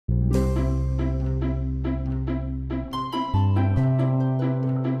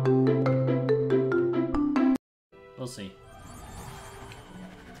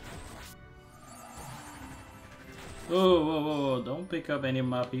pick up any of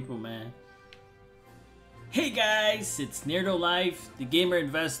my people, man. Hey guys, it's neirdolife, the gamer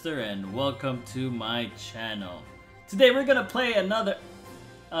investor, and welcome to my channel. Today we're gonna play another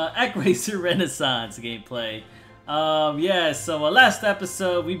Actraiser Renaissance gameplay. So last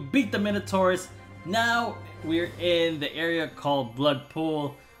episode we beat the Minotaurs. Now we're in the area called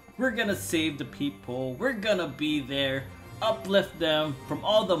Bloodpool. We're gonna save the people. We're gonna be there, uplift them from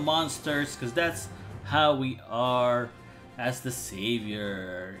all the monsters, because that's how we are as the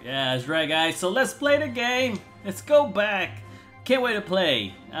savior. Yeah, that's right, guys. So let's play the game. Let's go back. Can't wait to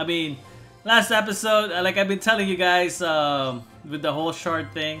play. I mean, last episode, like I've been telling you guys, with the whole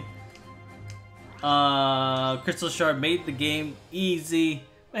shard thing, Crystal Shard made the game easy.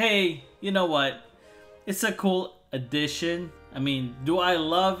 But hey, you know what? It's a cool addition. I mean, do I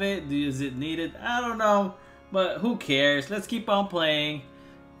love it? Is it needed? I don't know. But who cares? Let's keep on playing.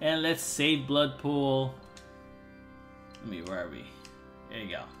 And let's save Bloodpool. Where are we? There you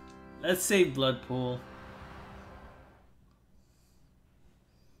go. Let's save Bloodpool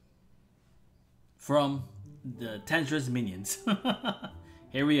from the Tangerous minions.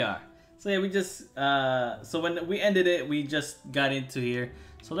 Here we are. So yeah, we just so when we ended it, we just got into here.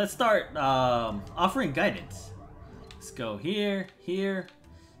 So let's start offering guidance. Let's go here, here,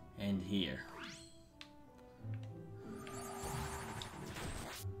 and here.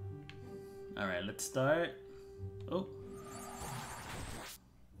 All right, let's start. Oh.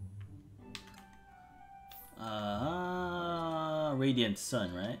 Radiant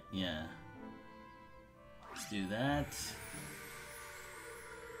Sun, right? Yeah. Let's do that.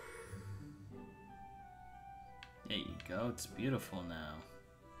 There you go. It's beautiful now.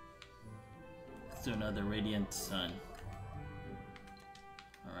 Let's do another Radiant Sun.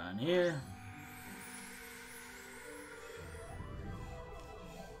 Around here.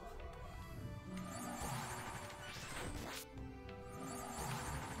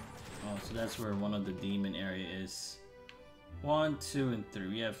 Oh, so that's where one of the demon area is. 1, 2, and 3.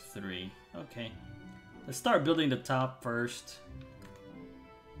 We have 3. Okay. Let's start building the top first.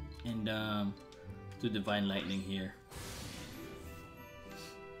 And do Divine Lightning here.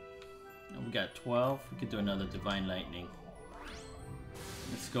 And we got 12. We could do another Divine Lightning.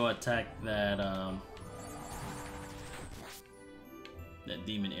 Let's go attack that that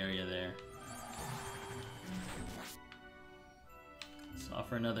demon area there. Let's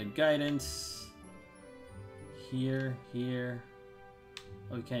offer another guidance. Here, here.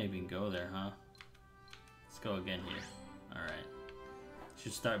 Oh, we can't even go there, huh? Let's go again here. Alright.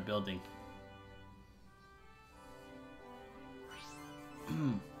 Should start building.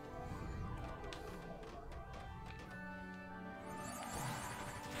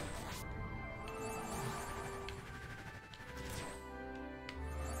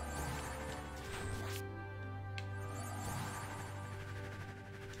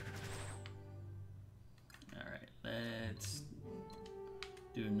 Let's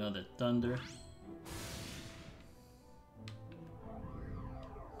do another thunder.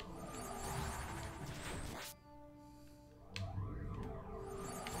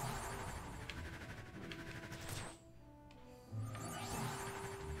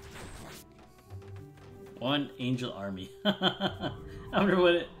 One angel army. I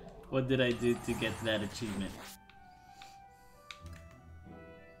wonder what did I do to get that achievement?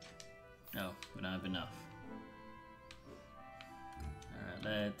 Oh, we don't have enough.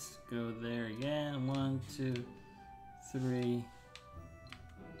 Let's go there again. 1, 2, 3.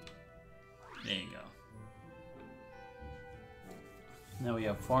 There you go. Now we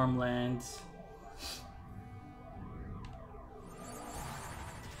have farmlands.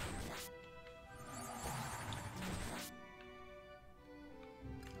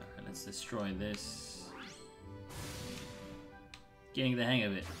 Alright, let's destroy this. Getting the hang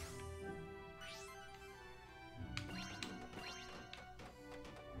of it.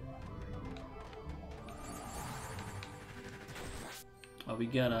 Oh, we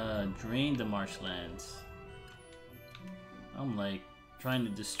gotta drain the marshlands. I'm like trying to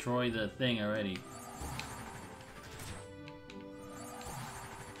destroy the thing already.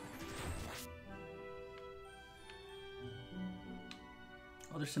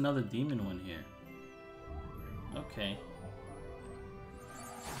 Oh, there's another demon one here. Okay.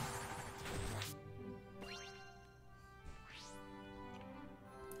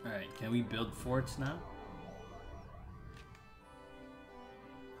 Alright, can we build forts now?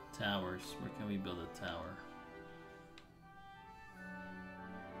 Towers. Where can we build a tower?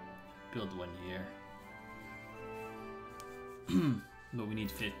 Build one here. But we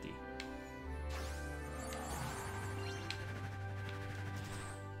need 50.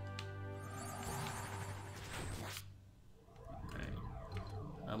 Alright.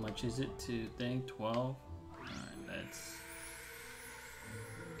 How much is it to think? 12? Alright, let's...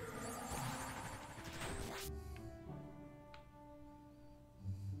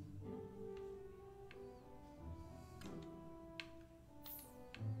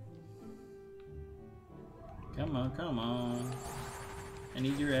 Come on, come on. I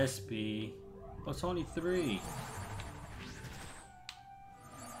need your SP. Oh, it's only 3.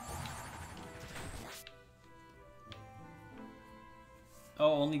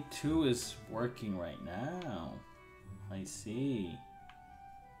 Oh, only 2 is working right now. I see.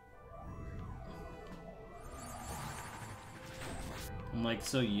 I'm like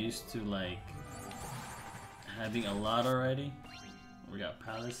so used to like having a lot already. We got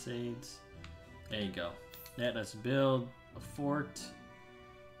palisades. There you go. Let us build a fort.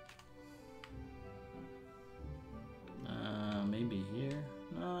 Maybe here?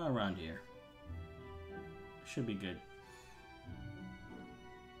 No, around here. Should be good.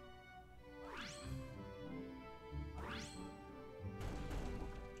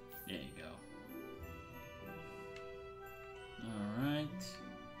 There you go. Alright.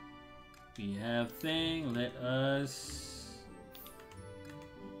 We have thing. Let us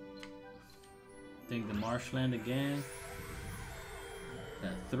think the marshland again.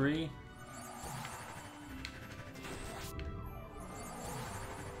 Got 3.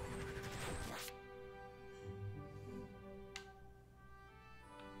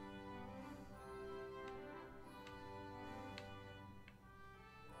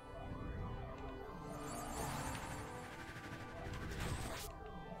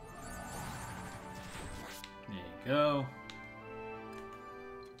 Go.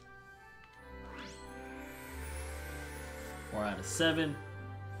 Four out of 7.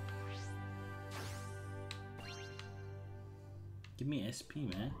 Give me SP,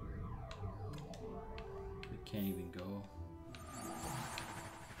 man. We can't even go.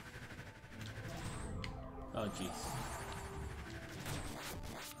 Oh, jeez.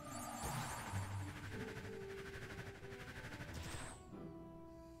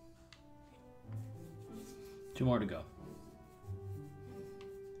 Two more to go.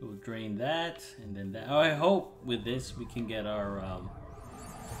 We'll drain that, and then that. Oh, I hope with this we can get our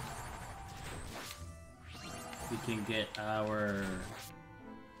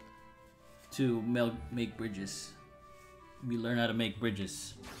to make bridges. We learn how to make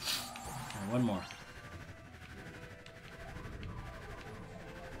bridges. And one more.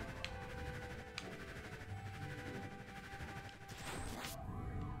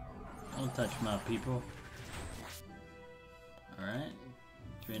 Don't touch my people. Alright,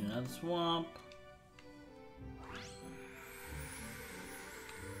 drain another swamp.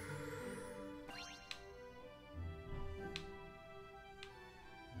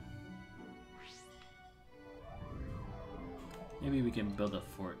 Maybe we can build a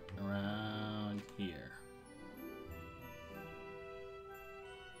fort around here.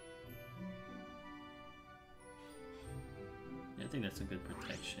 Yeah, I think that's a good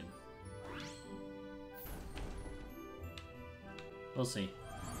protection. We'll see.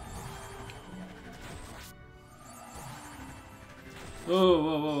 Whoa,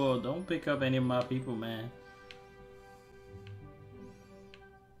 whoa, whoa, whoa. Don't pick up any of my people, man.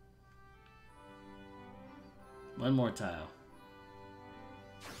 One more tile.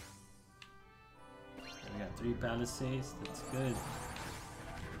 We got 3 palisades. That's good.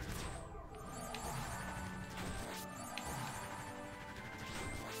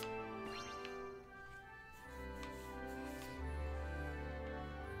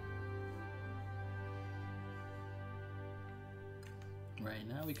 Right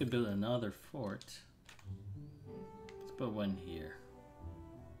now we could build another fort. Let's put one here.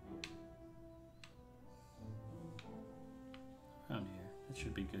 Around here. That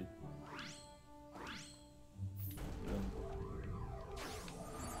should be good. Boom.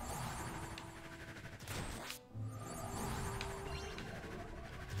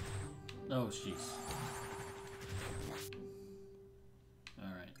 Oh, jeez.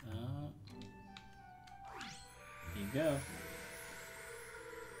 Alright. Here you go.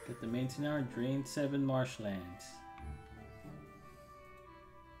 Get the maintenance hour, drain 7 marshlands.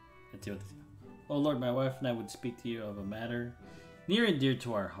 Let's see what this is. Oh Lord, my wife and I would speak to you of a matter near and dear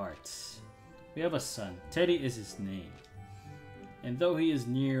to our hearts. We have a son. Teddy is his name. And though he is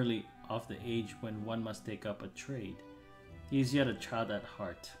nearly of the age when one must take up a trade, he is yet a child at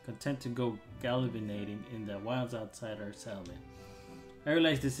heart, content to go gallivanting in the wilds outside our settlement. I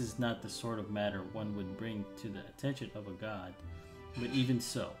realize this is not the sort of matter one would bring to the attention of a god, but even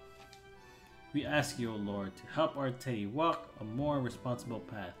so, we ask you, O Lord, to help our Teddy walk a more responsible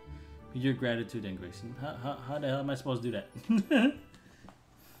path with your gratitude and grace. And how the hell am I supposed to do that?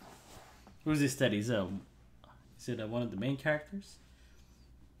 Who's this Teddy? Is it one of the main characters?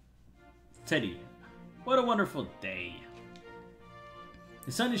 Teddy. What a wonderful day.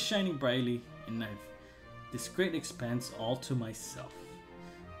 The sun is shining brightly, and I've this great expanse all to myself.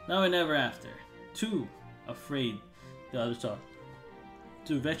 Now and ever after. Too afraid the others are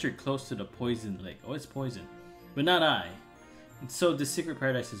to venture close to the poison lake. Oh, it's poison. But not I. And so this secret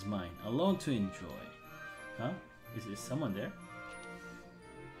paradise is mine, alone to enjoy. Huh? Is there someone there?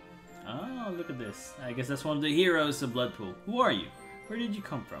 Oh, look at this. I guess that's one of the heroes of Bloodpool. Who are you? Where did you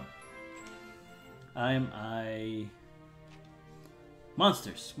come from?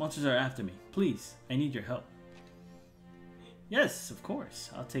 Monsters. Monsters are after me. Please, I need your help. Yes, of course.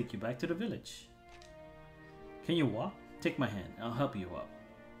 I'll take you back to the village. Can you walk? Take my hand. I'll help you up.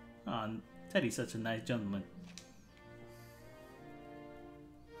 Aw, Teddy's such a nice gentleman.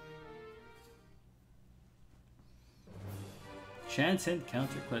 Chance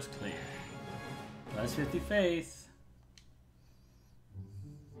encounter quest clear. Plus 50 faith.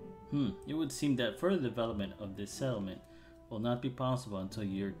 It would seem that further development of this settlement will not be possible until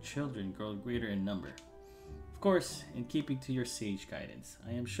your children grow greater in number. Of course, in keeping to your sage guidance,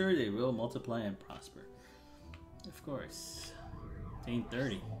 I am sure they will multiply and prosper. Of course. Attain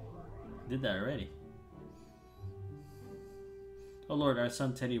 30. Did that already. Oh Lord, our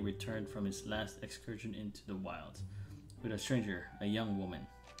son Teddy returned from his last excursion into the wilds with a stranger, a young woman.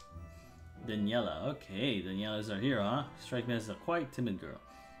 Daniela. Okay, Daniela's our hero, huh? Strike me as a quite timid girl.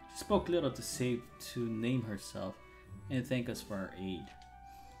 She spoke little to name herself and thank us for our aid.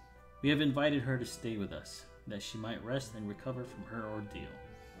 We have invited her to stay with us, that she might rest and recover from her ordeal.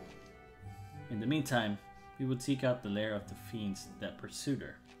 In the meantime, we would seek out the lair of the fiends that pursued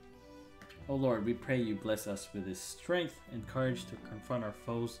her. O Lord, we pray you bless us with his strength and courage to confront our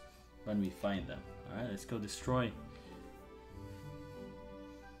foes when we find them. Alright, let's go destroy.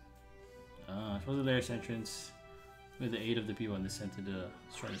 For the lair's entrance with the aid of the people and descend to the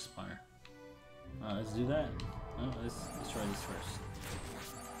destroy the spawner. Let's do that. Let's destroy this first.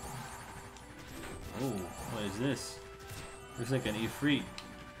 Oh, what is this? Looks like an Ifrit.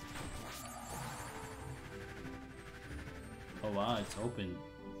 Oh wow, it's open.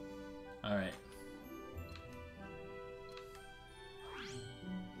 Alright.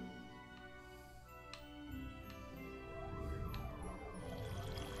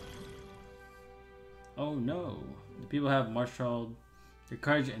 Oh no. The people have marshaled their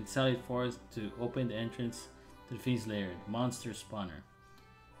courage and sallied forth to open the entrance to the fiend's lair, the monster spawner.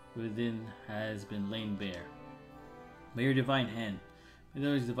 Within has been lain bare. May your divine hand, may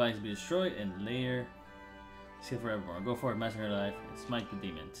those devices be destroyed and lair sealed forevermore. Go forward, master of life, and smite the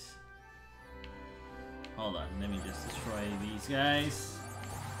demons. Hold on, let me just destroy these guys.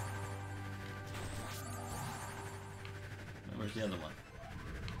 Where's the other one?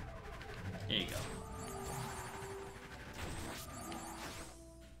 There you go.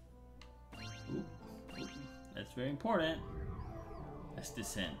 Ooh. That's very important. Let's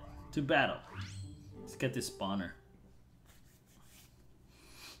descend to battle. Let's get this spawner.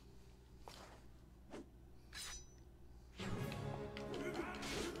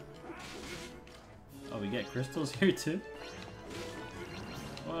 Oh, we get crystals here too?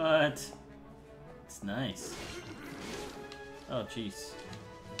 What? It's nice. Oh, jeez.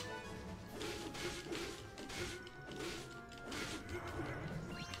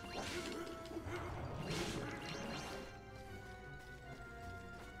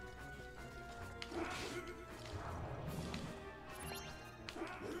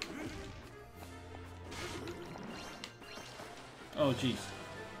 Oh, jeez.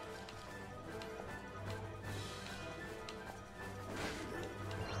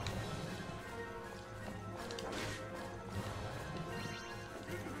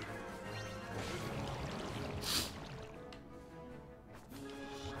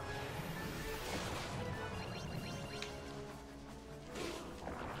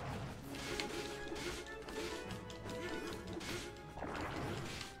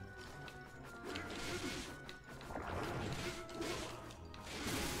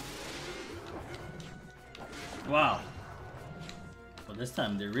 Wow. Well, this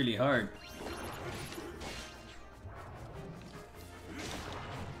time they're really hard.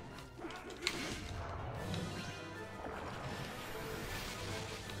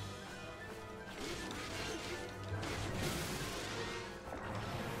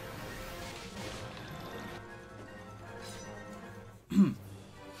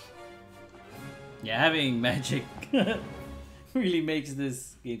 Yeah, having magic really makes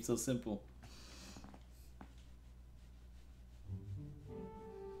this game so simple.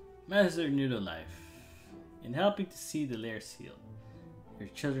 Master neirdolife, in helping to see the lair sealed, Your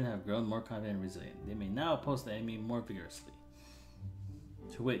children have grown more confident and resilient. They may now oppose the enemy more vigorously.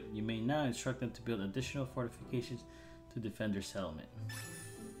 To wit, you may now instruct them to build additional fortifications to defend their settlement.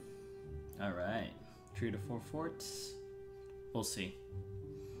 Alright. 3 to 4 forts. We'll see.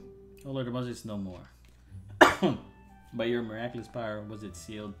 Oh Lord, the monster is no more. By your miraculous power was it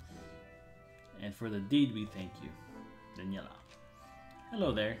sealed, and for the deed we thank you. Daniela.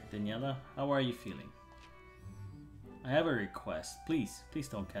 Hello there, Daniela. How are you feeling? I have a request. Please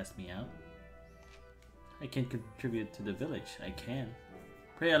don't cast me out. I can contribute to the village. I can.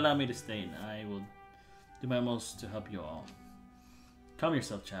 Pray allow me to stay, and I will do my most to help you all. Calm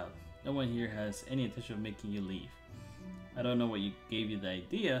yourself, child. No one here has any intention of making you leave. I don't know what gave you the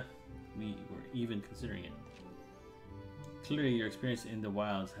idea. We were even considering it. Clearly, your experience in the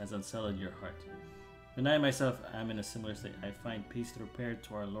wilds has unsettled your heart. When I myself am in a similar state, I find peace through prayer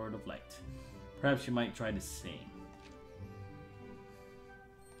to our Lord of Light. Perhaps you might try the same.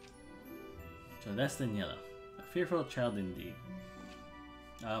 So that's Daniela. A fearful child indeed.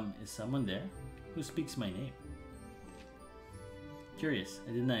 Is someone there? Who speaks my name? Curious,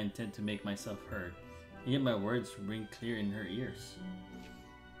 I did not intend to make myself heard, and yet my words ring clear in her ears.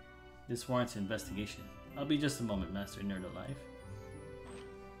 This warrants investigation. I'll be just a moment, Master neirdolife.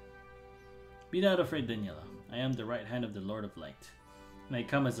 Be not afraid, Daniela. I am the right hand of the Lord of Light, and I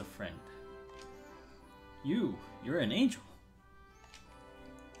come as a friend. You're an angel.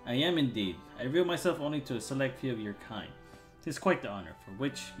 I am indeed. I reveal myself only to a select few of your kind. It is quite the honor, for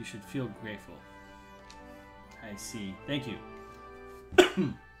which you should feel grateful. I see. Thank you.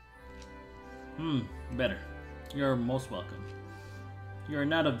 Better. You are most welcome. You are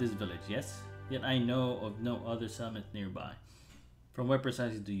not of this village, yes? Yet I know of no other settlement nearby. From where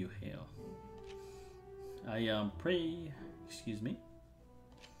precisely do you hail? I pray... Excuse me?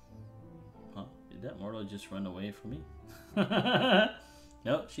 Huh? Did that mortal just run away from me?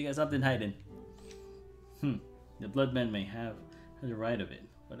 No, she got something hiding. The bloodman may have the right of it.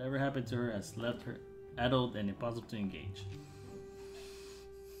 Whatever happened to her has left her addled and impossible to engage.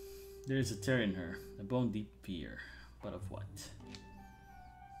 There is a terror in her, a bone-deep fear. But of what?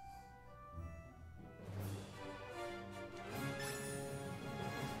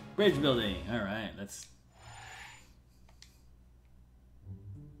 Bridge building! Alright, let's...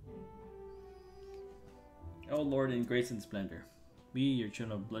 O Lord, in grace and splendor, we, your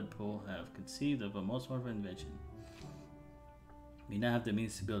children of Bloodpool, have conceived of a most wonderful invention. We now have the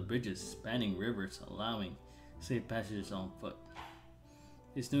means to build bridges spanning rivers, allowing safe passages on foot.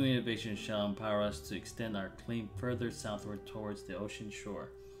 This new innovation shall empower us to extend our claim further southward towards the ocean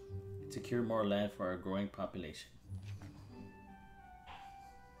shore and secure more land for our growing population.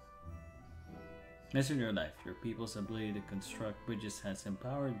 Master neirdolife, your people's ability to construct bridges has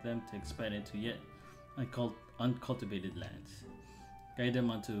empowered them to expand into yet uncultivated lands. Guide them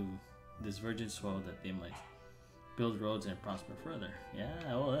onto this virgin soil that they might build roads and prosper further. Yeah,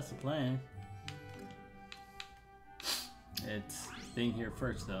 well, that's the plan. It's staying here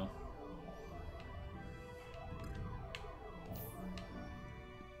first, though.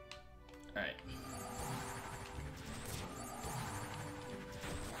 Alright.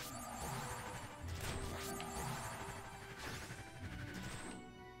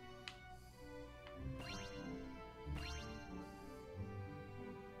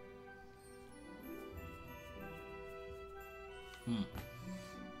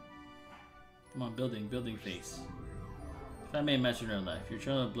 Come on, building phase. If I may imagine your life, your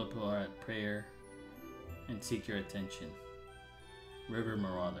children of Bloodpool are at prayer and seek your attention. River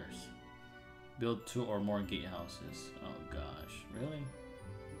marauders. Build 2 or more gatehouses. Oh gosh, really?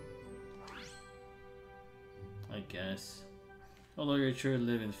 I guess. Although your children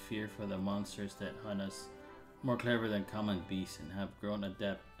live in fear for the monsters that hunt us, more clever than common beasts and have grown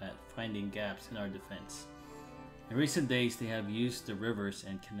adept at finding gaps in our defense. In recent days, they have used the rivers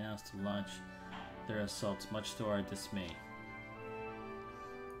and canals to launch their assaults, much to our dismay.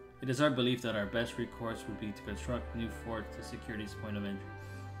 It is our belief that our best recourse would be to construct new forts to secure this point of entry,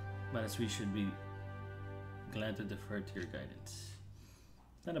 but as we should be glad to defer to your guidance.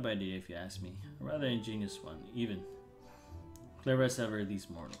 Not a bad idea if you ask me, a rather ingenious one, even clever as ever these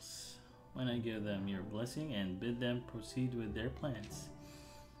mortals. Why not give them your blessing and bid them proceed with their plans?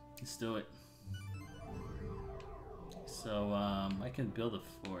 Let's do it. So, I can build a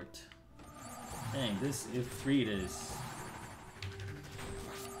fort. Dang, this Ifrit is...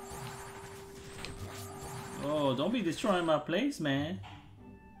 Oh, don't be destroying my place, man.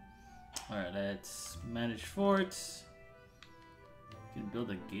 Alright, let's manage forts. You can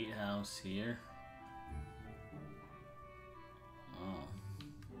build a gatehouse here. Oh.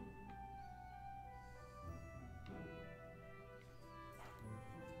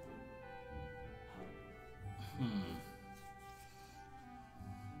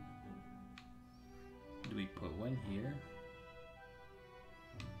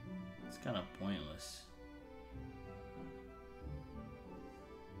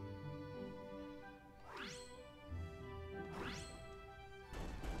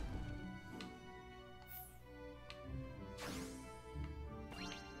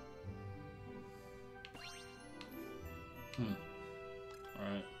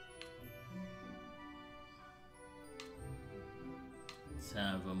 Alright. Let's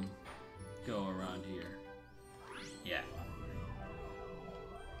have them go around here. Yeah.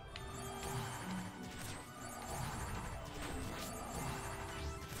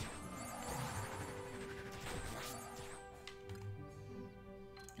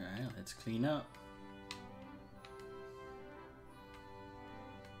 Alright, let's clean up.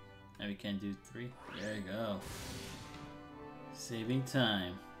 Now we can do 3. There you go. Saving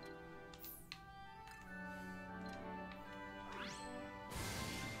time.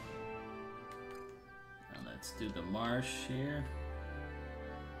 Now let's do the marsh here.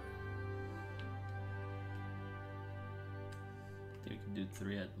 I think we can do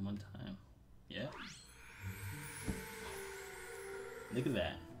 3 at one time. Yeah. Look at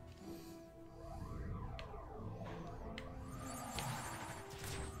that.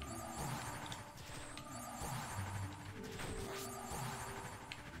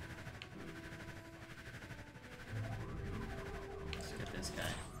 Let's get this guy.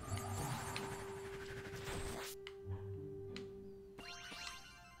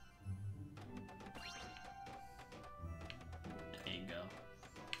 There you go.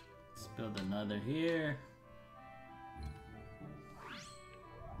 Let's build another here.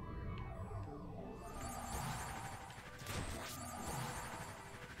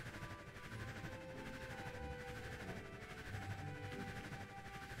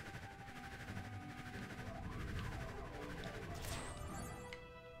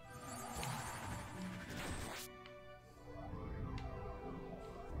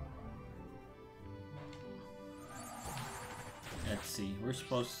 Let's see,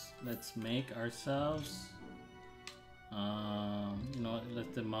 let's make ourselves, you know what,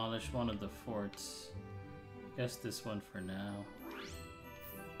 let's demolish one of the forts. I guess this one for now.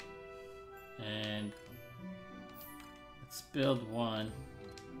 And let's build one.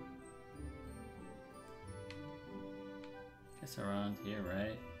 Guess around here,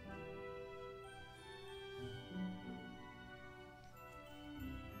 right?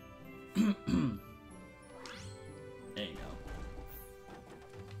 There you go.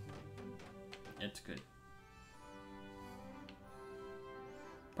 It's good.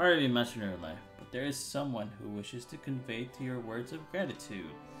 Part of you must in your life, but there is someone who wishes to convey to your words of gratitude.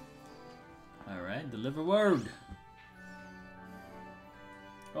 Alright, deliver word!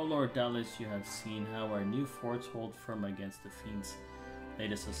 Oh Lord, doubtless you have seen how our new forts hold firm against the fiend's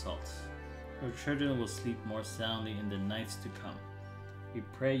latest assaults. Your children will sleep more soundly in the nights to come. We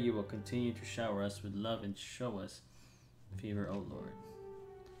pray you will continue to shower us with love and show us favor, O Lord.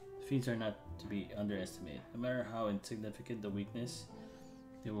 The fiends are not to be underestimated. No matter how insignificant the weakness,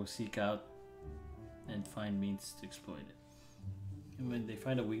 they will seek out and find means to exploit it. And when they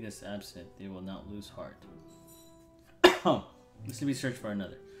find a weakness absent, they will not lose heart. Lest we search for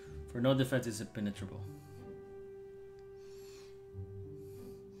another, for no defense is impenetrable.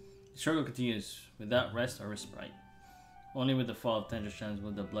 The struggle continues without rest or respite. Only with the fall of Tendershams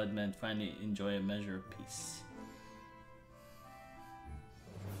will the Bloodmen finally enjoy a measure of peace.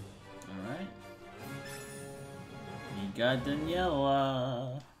 Alright. We got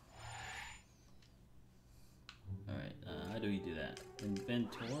Daniela. Alright, how do we do that?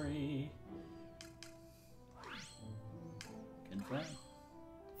 Inventory. Confirm.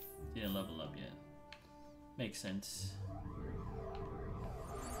 Didn't level up yet. Makes sense.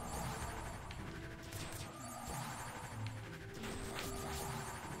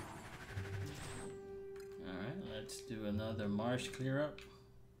 Alright, let's do another marsh clear up.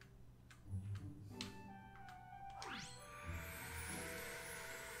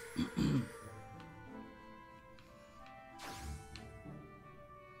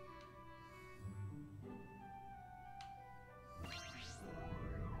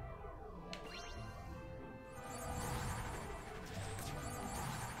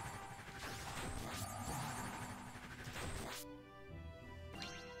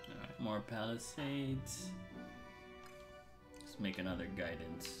 More palisades. Let's make another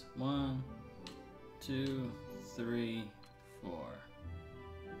guidance. 1, 2, 3, 4.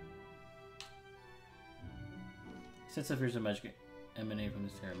 Sense of fears and magic emanate from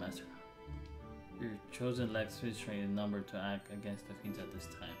this Terra Master. Your chosen lacks sufficient in number to act against the fiends at this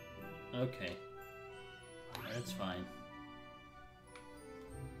time. Okay. That's fine.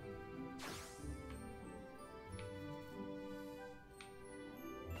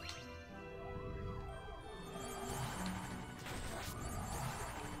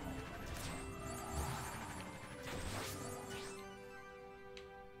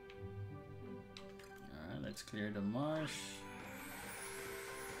 Let's clear the marsh.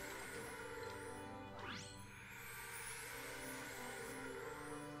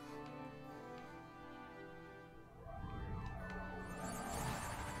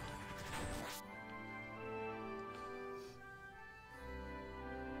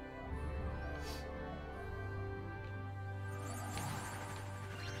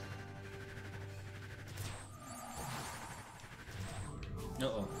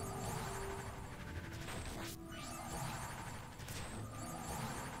 Uh-oh.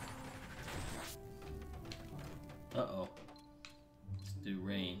 Uh-oh. Let's do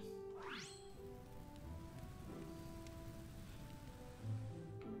rain.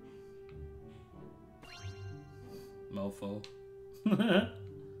 Mofo.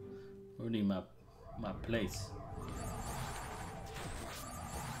 Ruining my place.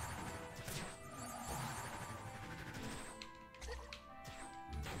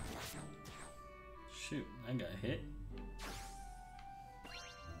 Shoot, I got hit.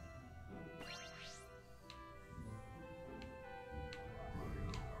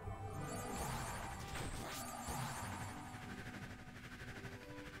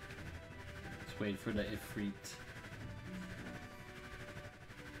 Let's wait for the Ifrit.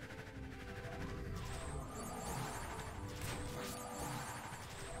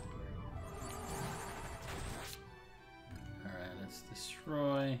 Alright, let's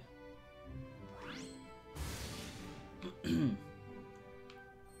destroy.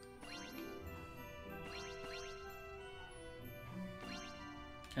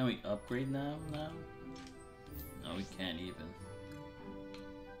 Can we upgrade now? No, we can't even.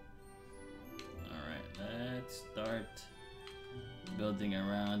 Alright, let's start building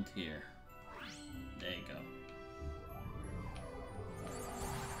around here. There you go.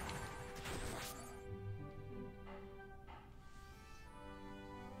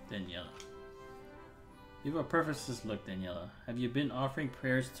 Daniela. You have a purposeless look, Daniela. Have you been offering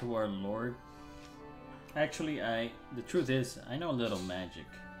prayers to our Lord? Actually, the truth is, I know a little magic.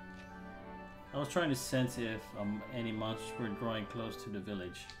 I was trying to sense if any monsters were drawing close to the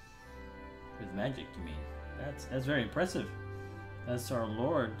village. With magic, you mean? That's very impressive. As our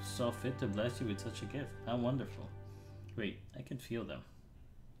Lord saw fit to bless you with such a gift. How wonderful. Wait, I can feel them.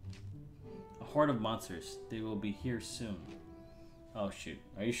 A horde of monsters. They will be here soon. Oh shoot,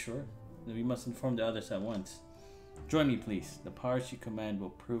 are you sure? Then we must inform the others at once. Join me, please. The powers you command will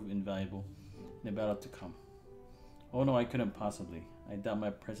prove invaluable in the battle to come. Oh no, I couldn't possibly. I doubt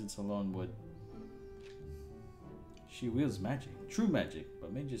my presence alone would. She wields magic, true magic,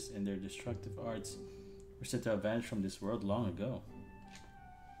 but mages and their destructive arts were set to have vanished from this world long ago.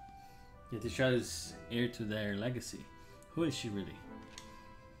 Yet the shadow is heir to their legacy. Who is she really?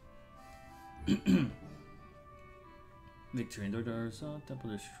 Victory in Dordorzon,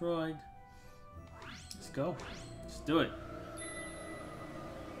 temple destroyed. Let's go. Let's do it.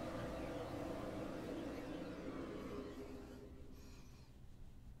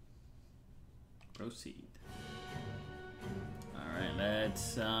 Proceed. Alright,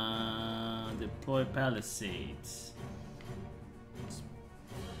 let's deploy palisades. Let's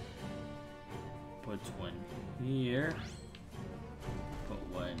put one here. Put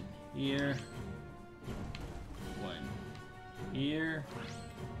one here. One here.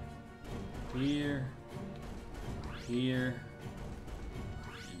 Here. Here.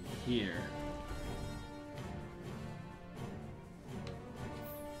 And here.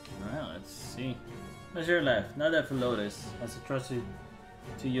 Alright, let's see. Measure left. Now that for Lotus has entrusted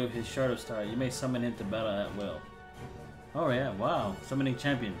to you his Shard of Star, you may summon him to battle at will. Oh yeah, wow. Summoning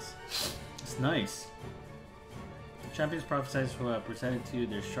champions. That's nice. Champions prophesies who have presented to you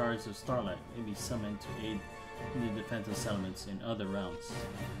their Shards of Starlight may be summoned to aid in the defense of settlements in other realms.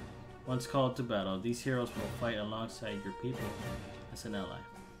 Once called to battle, these heroes will fight alongside your people as an ally.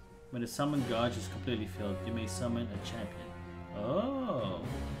 When the summoned gauge is completely filled, you may summon a champion. Oh!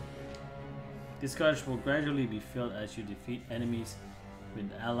 This gauge will gradually be filled as you defeat enemies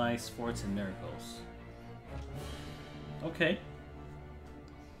with allies, forts, and miracles. Okay.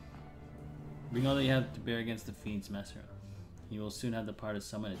 Bring all that you have to bear against the Fiend's Master. You will soon have the power to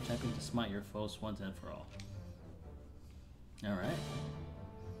summon a champion to smite your foes once and for all. Alright.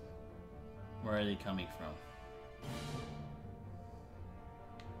 Where are they coming from?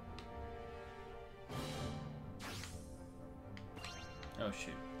 Oh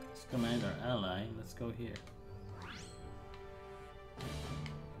shoot. Let's command our ally. Let's go here.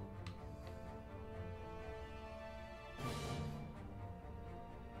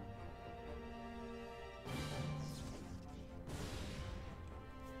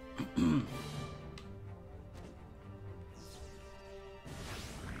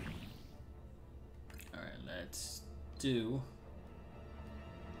 Alright, let's do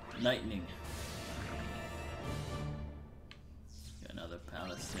lightning. Got another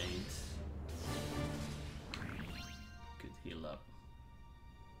palisade. Could heal up.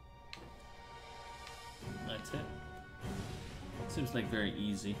 That's it. Seems like very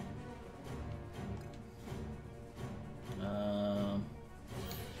easy.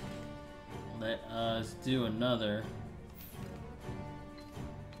 Let us do another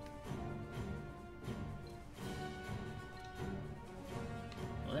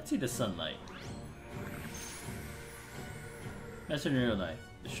see the sunlight. Master neirdolife.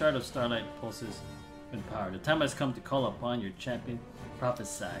 The shard of starlight pulses with power. The time has come to call upon your champion,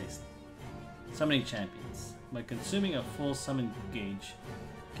 prophesized. Summoning champions. By consuming a full summon gauge,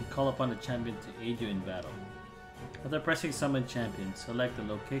 you can call upon the champion to aid you in battle. After pressing summon champion, select the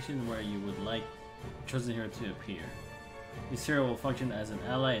location where you would like the chosen hero to appear. This hero will function as an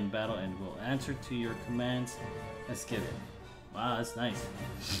ally in battle and will answer to your commands as given. Wow, that's nice.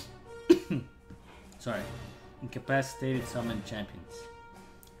 Sorry. Incapacitated summon champions.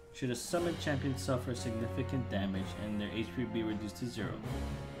 Should a summoned champion suffer significant damage and their HP be reduced to 0,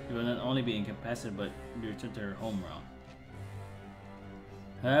 they will not only be incapacitated but be returned to their home realm.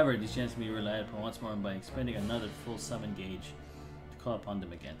 However, these champions can be relied upon once more by expending another full summon gauge to call upon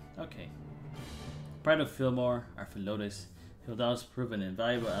them again. Okay. Pride of Fillmore, Arphilotis. He'll thus prove an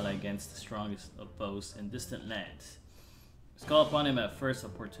invaluable ally against the strongest of foes in distant lands. Let's call upon him at first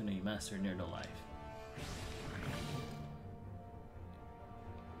opportunity, Master neirdolife.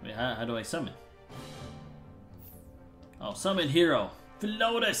 Wait, how do I summon? Oh, summon hero!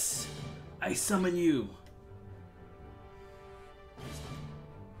 Philotus! I summon you!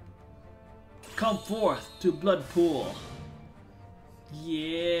 Come forth to Bloodpool!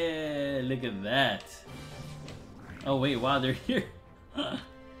 Yeah, look at that. Oh wait, wow, they're here.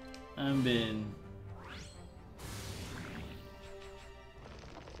 I've been...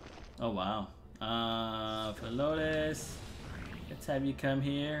 Oh wow. Philotus, let's have you come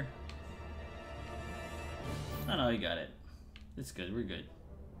here. Oh no, you got it. It's good, we're good.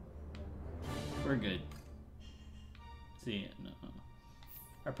 We're good. See, no.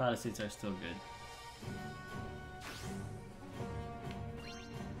 Our palisades are still good.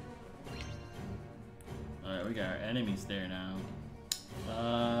 Alright, we got our enemies there now.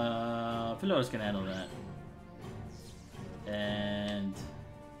 Philotus can handle that. And...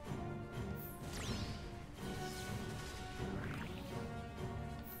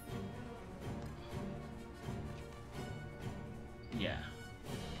 yeah.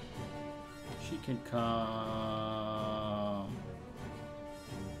 She can come...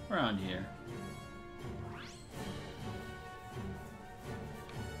 around here.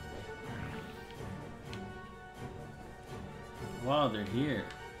 Wow, they're here.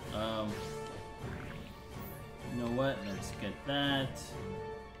 You know what? Let's get that.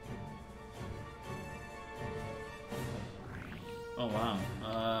 Oh wow.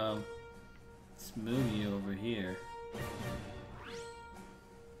 Let's move you over here.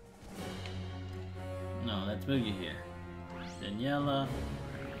 No, let's move you here. Daniela,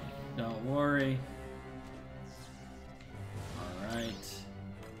 don't worry. Alright.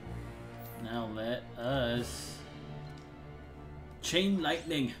 Now let us chain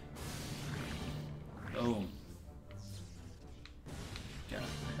lightning. Boom. Got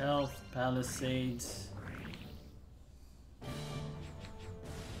health, palisades.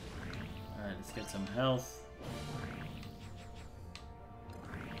 Alright, let's get some health.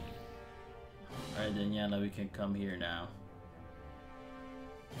 Alright, Daniela, we can come here now.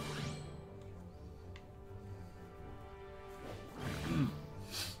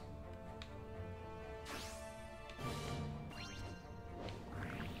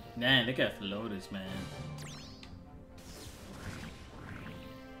 Man, look at Philotus, man.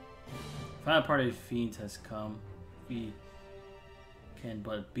 Final party of fiends has come. We can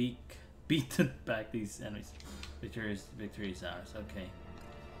but beat back these enemies. Victory is ours. Okay.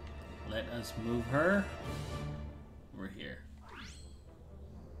 Let us move her. We're here.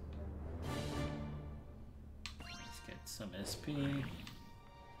 Let's get some SP. I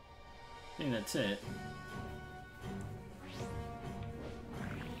think that's it.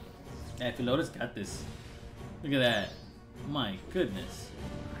 Yeah, Philotus got this. Look at that. My goodness.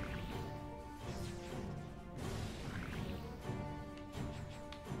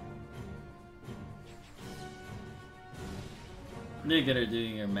 Look at her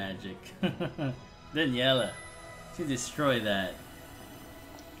doing her magic. Daniela. She destroyed that.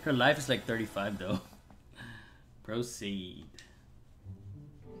 Her life is like 35 though. Proceed.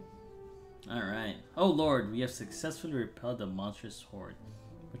 Alright. Oh lord, we have successfully repelled the monstrous horde,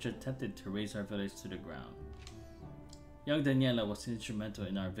 which attempted to raise our village to the ground. Young Daniela was instrumental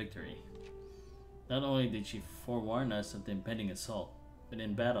in our victory. Not only did she forewarn us of the impending assault, but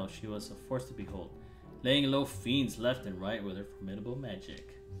in battle she was a force to behold, laying low fiends left and right with her formidable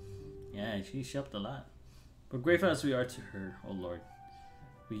magic. Yeah, she helped a lot. But grateful as we are to her, O Lord,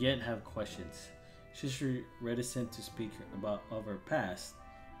 we yet have questions. She's reticent to speak of her past,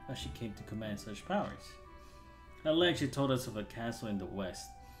 how she came to command such powers. At length she told us of a castle in the west,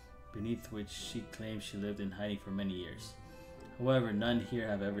 beneath which she claimed she lived in hiding for many years. However, none here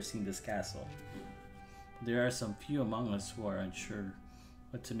have ever seen this castle. There are some few among us who are unsure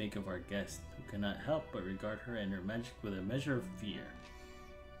what to make of our guest, who cannot help but regard her and her magic with a measure of fear.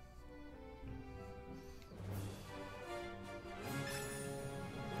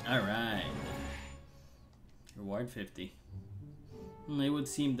 Alright. Reward 50. It would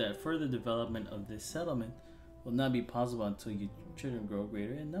seem that further development of this settlement will not be possible until your children grow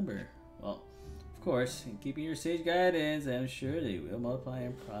greater in number. Well, of course, in keeping your sage guidance, I'm sure they will multiply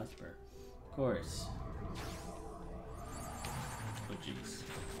and prosper. Of course. Oh jeez.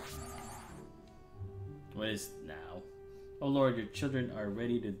 What is now? Oh Lord, your children are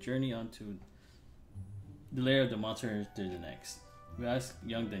ready to journey on to the lair of the monster to the next. We ask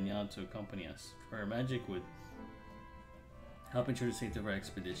young Danielle to accompany us, for her magic would help ensure the safety of our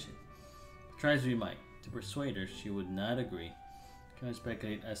expedition. Try as we might to persuade her, she would not agree. Can I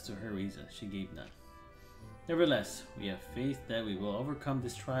speculate as to her reason? She gave none. Nevertheless, we have faith that we will overcome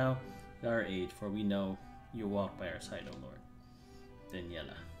this trial with our aid, for we know you walk by our side, O Lord.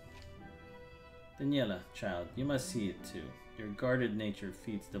 Daniela. Daniela, child, you must see it too. Your guarded nature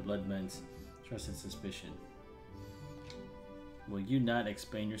feeds the bloodmen's trust and suspicion. Will you not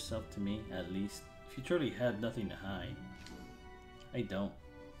explain yourself to me, at least, if you truly have nothing to hide? I don't.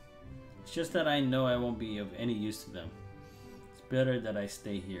 It's just that I know I won't be of any use to them. It's better that I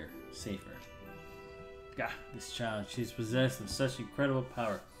stay here, safer. Gah, this child, she's possessed of such incredible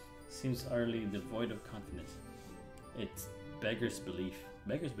power. Seems utterly devoid of confidence. It's beggar's belief.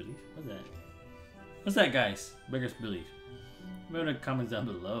 Beggar's belief? What's that? What's that, guys? Beggar's belief. Remember in the comments down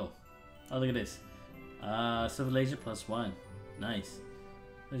below. Oh, look at this. Civilization +1. Nice.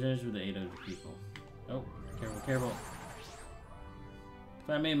 Legendary with the 8 other people. Oh, careful, careful. If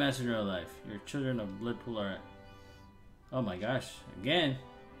I may master in real life, your children of Bloodpool are... Oh my gosh, again!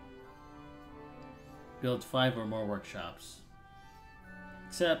 Build 5 or more workshops.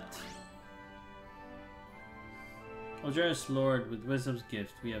 Except... O generous Lord, with wisdom's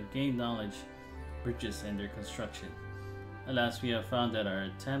gift, we have gained knowledge, bridges, and their construction. Alas, we have found that our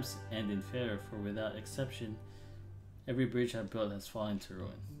attempts end in failure, for without exception, every bridge I've built has fallen to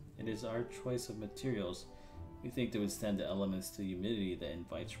ruin. It is our choice of materials we think to withstand the elements to humidity that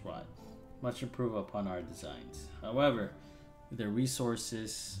invites rot, much improve upon our designs. However, with the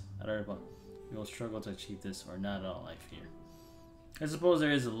resources at our level, we will struggle to achieve this, or not at all, I fear. I suppose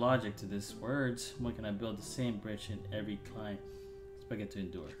there is a logic to these words. One cannot build the same bridge in every climb, expect it to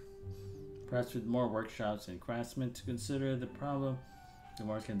endure. Perhaps with more workshops and craftsmen to consider the problem, the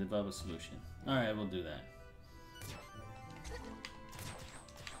more can develop a solution. Alright, we'll do that.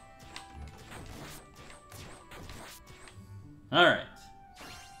 Alright.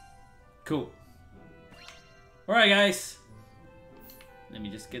 Cool. Alright, guys. Let me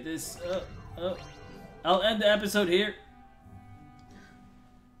just get this up. I'll end the episode here.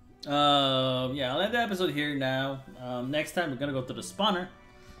 Yeah, I'll end the episode here now. Next time we're gonna go to the spawner.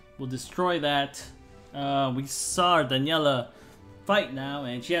 We'll destroy that. We saw Daniela fight now,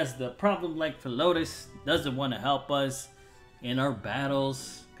 and she has the problem like Philotis. Doesn't want to help us in our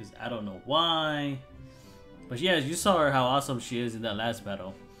battles, because I don't know why. But yeah, you saw her how awesome she is in that last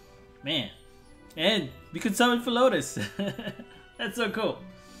battle. Man. And we could summon Philotis. That's so cool.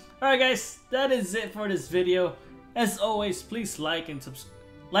 Alright guys, that is it for this video. As always, please like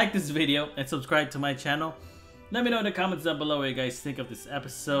this video and subscribe to my channel. Let me know in the comments down below what you guys think of this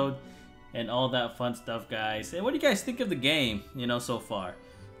episode and all that fun stuff, guys. And what do you guys think of the game, you know, so far?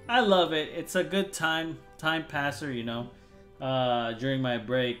 I love it. It's a good time passer, you know, during my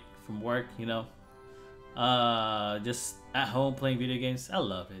break from work, you know. Just at home playing video games. I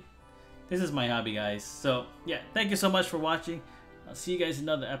love it. This is my hobby, guys. So, yeah, thank you so much for watching. I'll see you guys in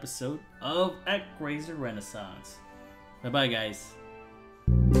another episode of Actraiser Renaissance. Bye-bye, guys.